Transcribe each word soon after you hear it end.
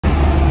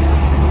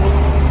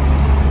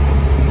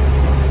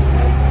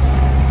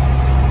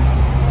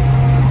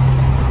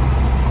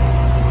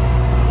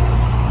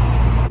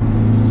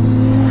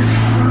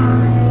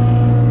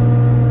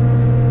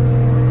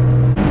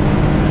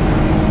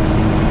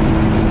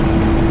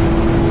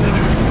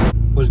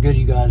good,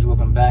 you guys?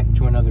 Welcome back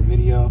to another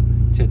video.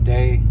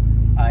 Today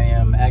I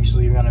am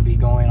actually going to be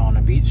going on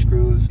a beach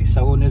cruise.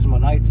 Saul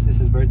Nismo Nights, it's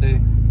his birthday,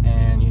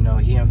 and you know,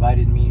 he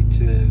invited me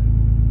to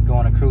go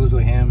on a cruise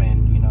with him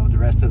and you know, the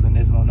rest of the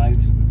Nismo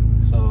Nights.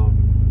 So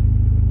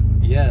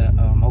yeah,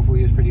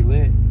 hopefully it's pretty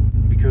lit.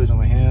 I'll be cruising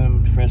with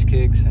him, Fresh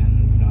Kicks,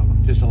 and you know,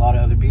 just a lot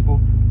of other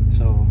people.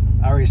 So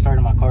I already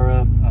started my car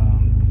up.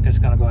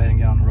 Just gonna go ahead and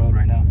get on the road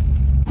right now.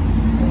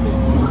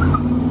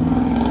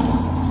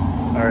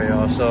 All right,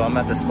 y'all, so I'm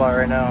at the spot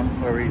right now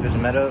where we just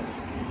met up.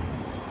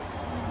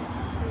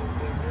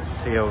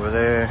 See over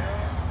there,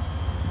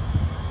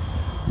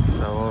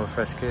 so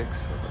Fresh Kicks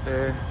over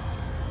there.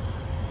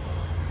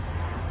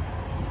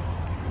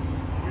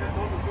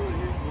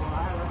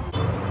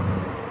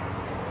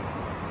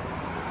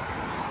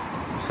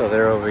 So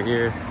they're over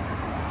here,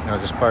 you know,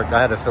 just parked.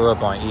 I had to fill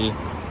up on E.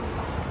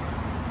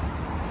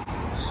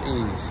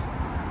 Jeez.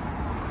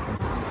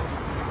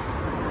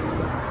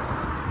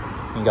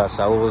 You got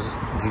Saul's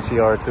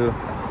GTR too.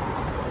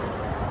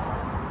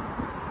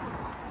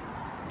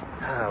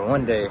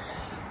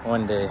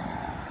 One day,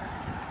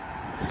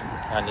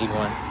 I need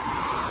one.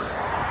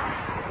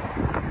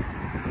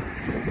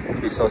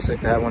 It'd be so sick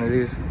to have one of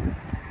these.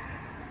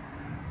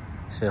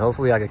 Shit,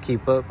 hopefully I could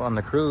keep up on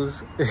the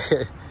cruise.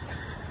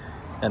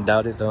 I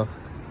doubt it though.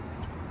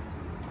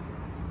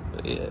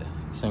 But yeah,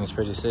 this thing's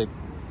pretty sick.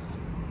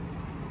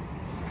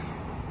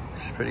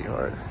 It's pretty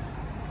hard.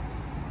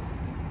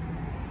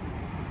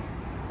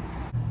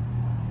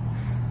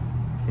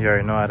 You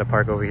already know I had to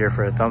park over here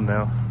for a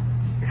thumbnail.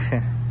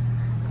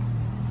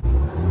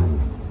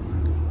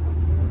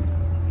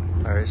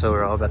 Alright, so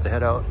we're all about to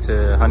head out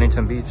to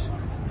Huntington Beach.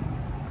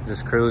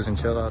 Just cruise and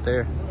chill out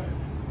there.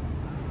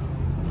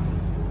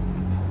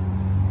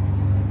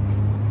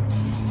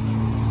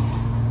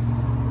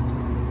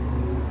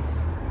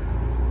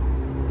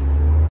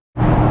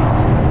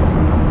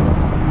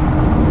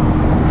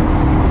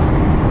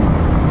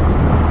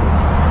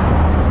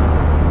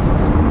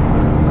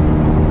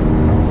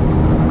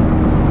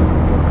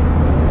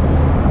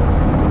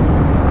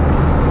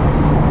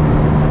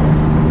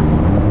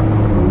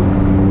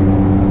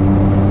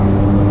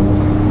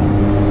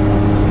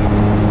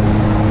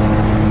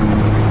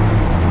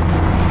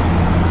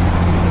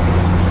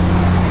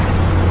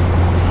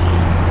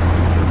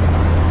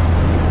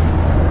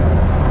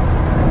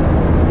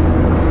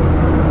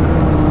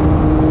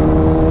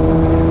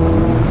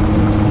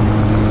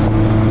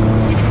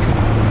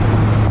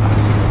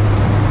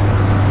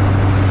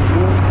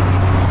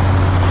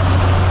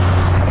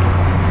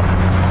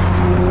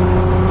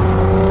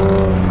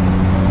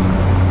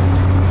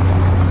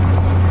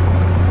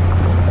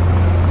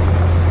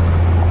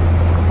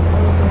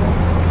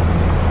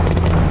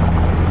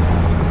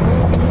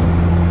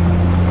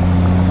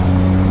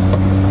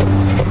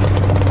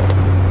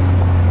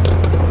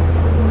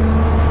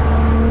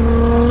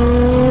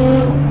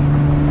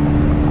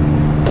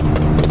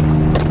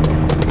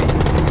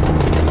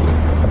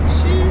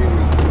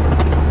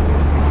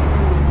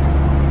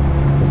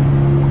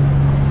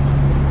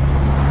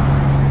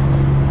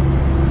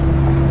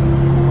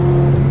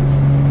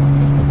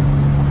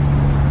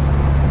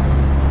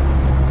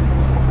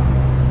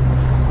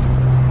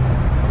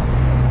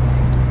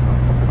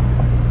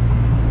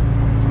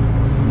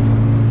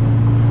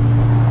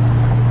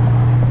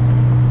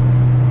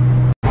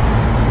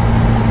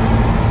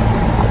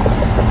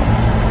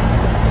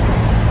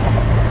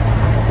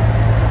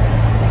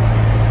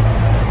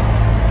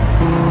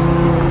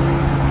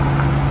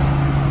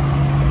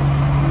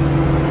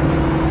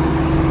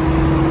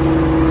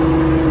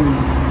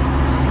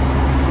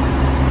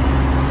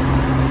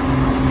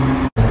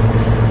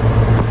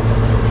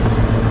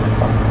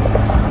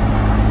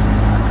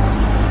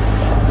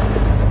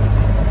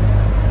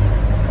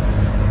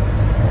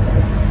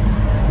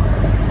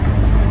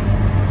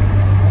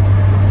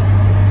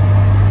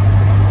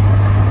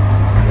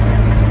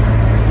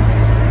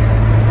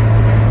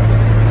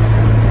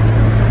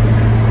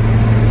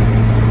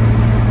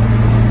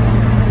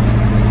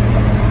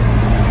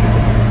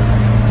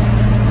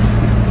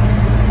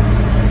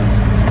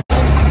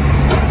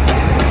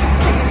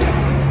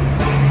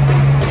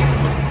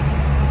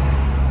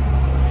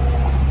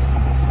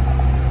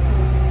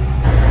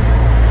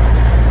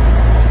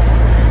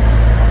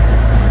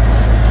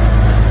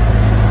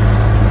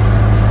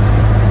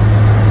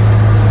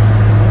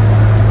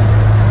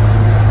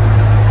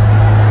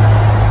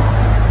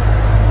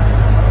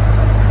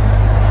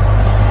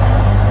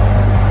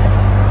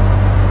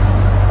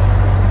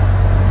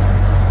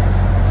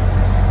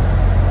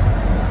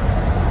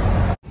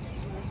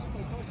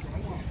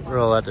 We're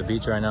all at the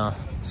beach right now,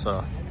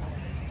 so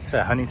it's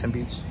at Huntington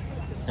Beach.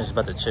 I'm just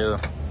about to chill.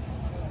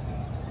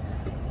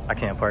 I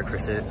can't park for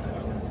shit.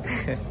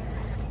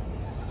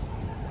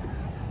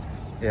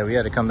 Yeah, we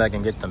had to come back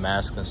and get the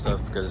masks and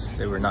stuff because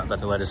they were not about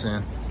to let us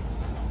in.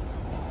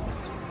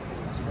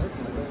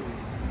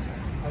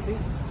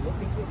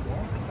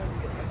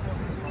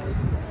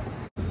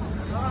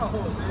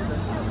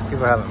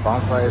 People are having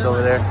bonfires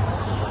over there.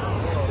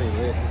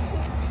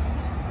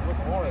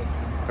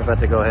 We're about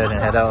to go ahead and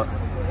head out.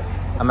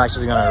 I'm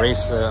actually gonna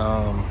race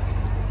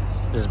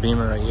this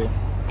Beamer right here.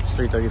 It's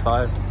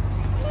 335.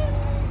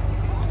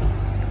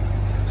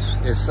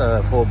 It's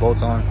full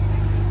bolt on.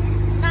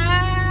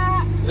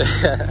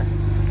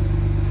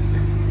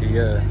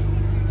 Yeah.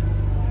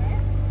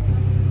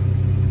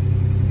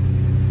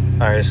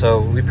 All right, so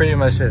we pretty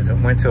much just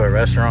went to a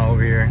restaurant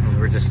over here. And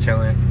we were just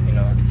chilling, you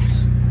know,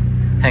 just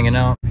hanging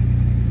out.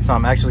 So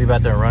I'm actually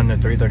about to run the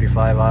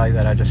 335i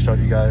that I just showed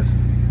you guys.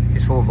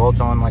 He's full bolt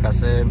on, like I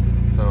said.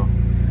 So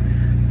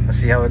let's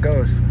see how it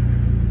goes.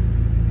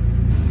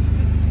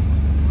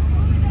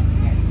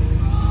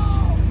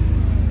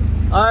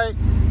 All right.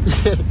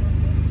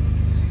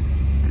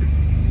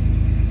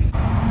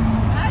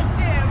 That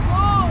shit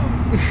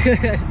moves.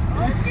 Okay.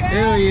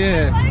 Hell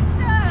yeah. I like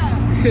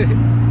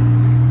that.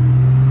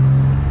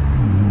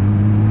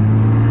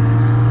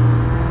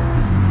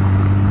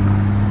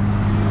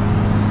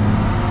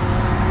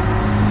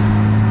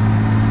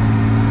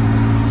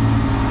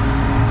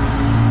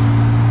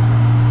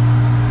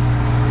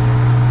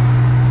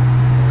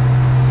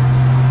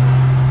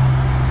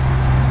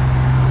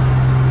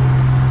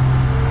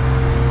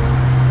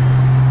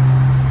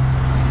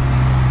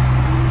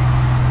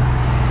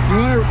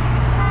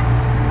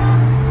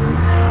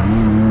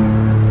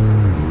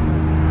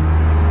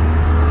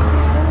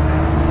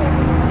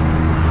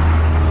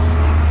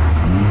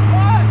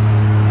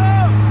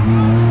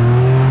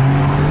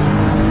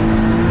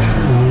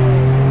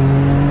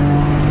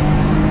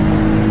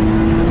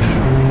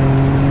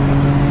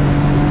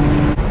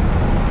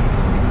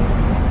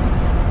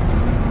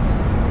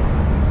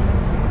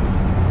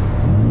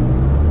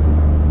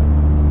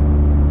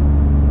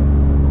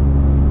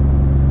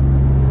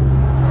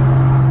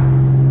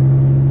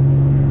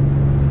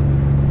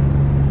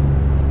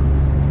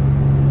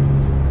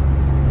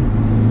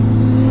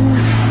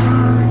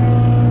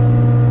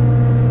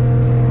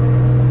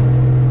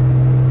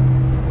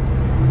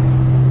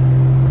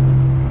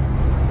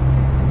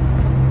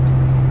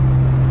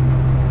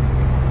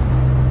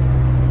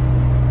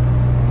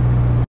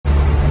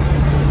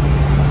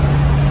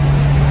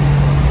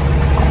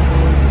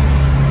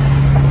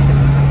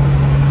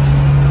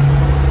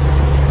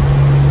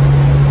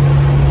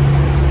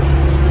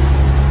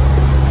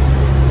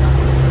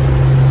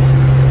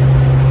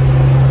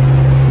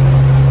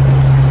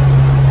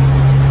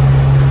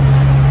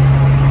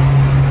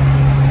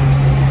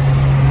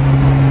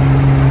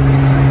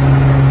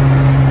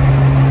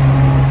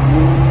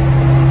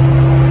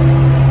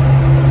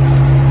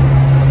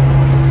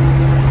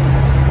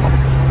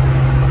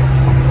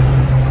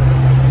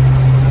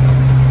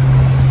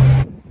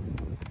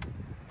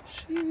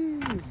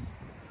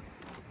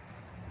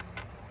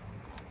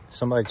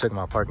 Somebody took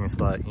my parking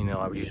spot. You know,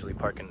 I usually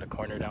park in the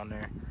corner down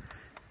there,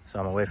 so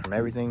I'm away from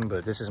everything,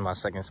 but this is my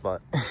second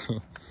spot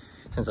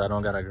since I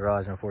don't got a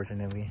garage,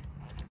 unfortunately.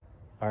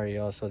 All right,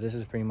 y'all, so this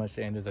is pretty much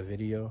the end of the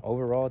video.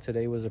 Overall,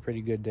 today was a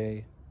pretty good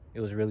day.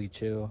 It was really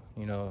chill.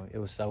 You know, it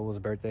was Saul's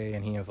birthday,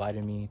 and he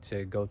invited me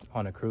to go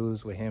on a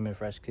cruise with him and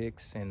Fresh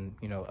Kicks and,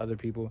 you know, other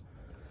people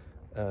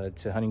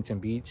to Huntington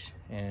Beach.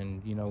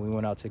 And, you know, we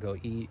went out to go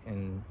eat,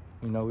 and,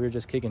 you know, we were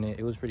just kicking it.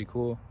 It was pretty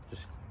cool,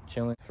 just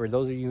chilling. For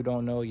those of you who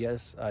don't know,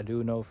 yes, I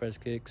do know Fresh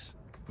Kicks.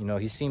 You know,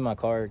 he's seen my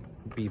car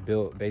be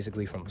built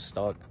basically from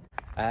stock.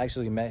 I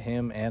actually met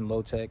him and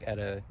Low Tech at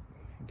a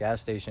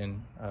gas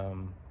station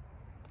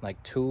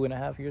like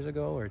 2.5 years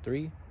ago or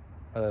 3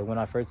 when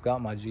I first got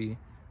my G.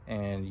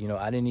 And, you know,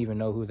 I didn't even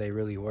know who they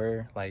really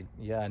were. Like,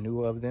 yeah, I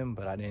knew of them,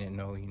 but I didn't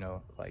know, you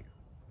know, like,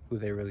 who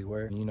they really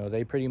were. You know,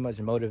 they pretty much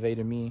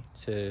motivated me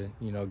to,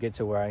 you know, get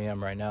to where I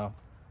am right now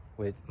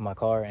with my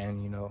car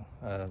and, you know,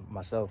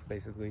 myself,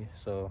 basically.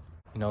 So,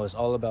 you know, it's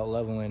all about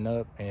leveling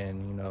up,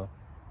 and, you know,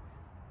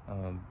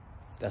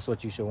 that's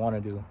what you should want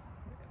to do.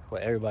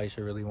 What everybody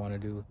should really want to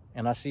do.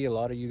 And I see a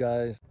lot of you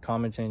guys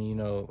commenting, you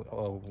know,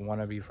 oh,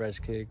 want to be Fresh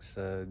Kicks,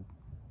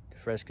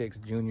 Fresh Kicks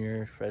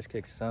Junior, Fresh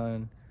Kicks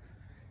Son,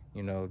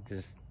 you know,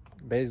 just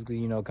basically,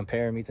 you know,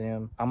 comparing me to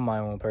him. I'm my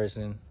own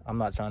person. I'm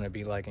not trying to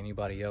be like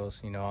anybody else.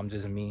 You know, I'm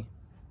just me.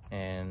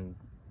 And,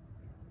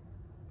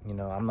 you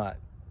know, I'm not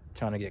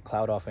trying to get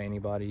clout off of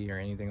anybody or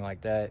anything like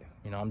that.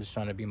 You know, I'm just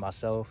trying to be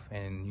myself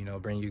and, you know,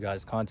 bring you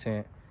guys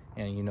content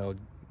and, you know,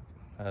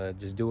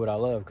 just do what I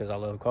love, because I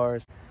love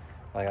cars.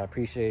 Like, I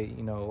appreciate,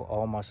 you know,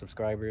 all my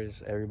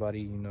subscribers, everybody,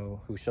 you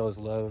know, who shows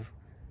love.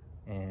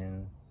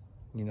 And,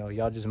 you know,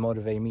 y'all just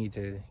motivate me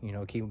to, you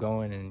know, keep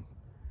going and,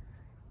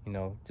 you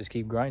know, just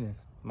keep grinding.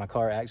 My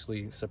car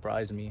actually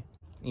surprised me.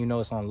 You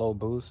know, it's on low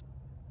boost.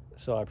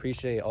 So I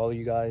appreciate all of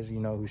you guys, you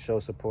know, who show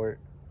support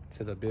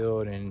to the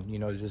build and, you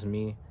know, just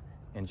me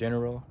in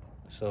general.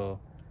 So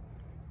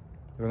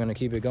we're going to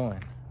keep it going.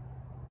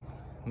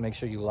 Make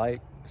sure you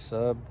like,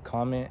 sub,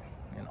 comment,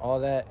 and all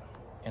that.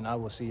 And I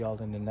will see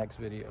y'all in the next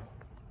video.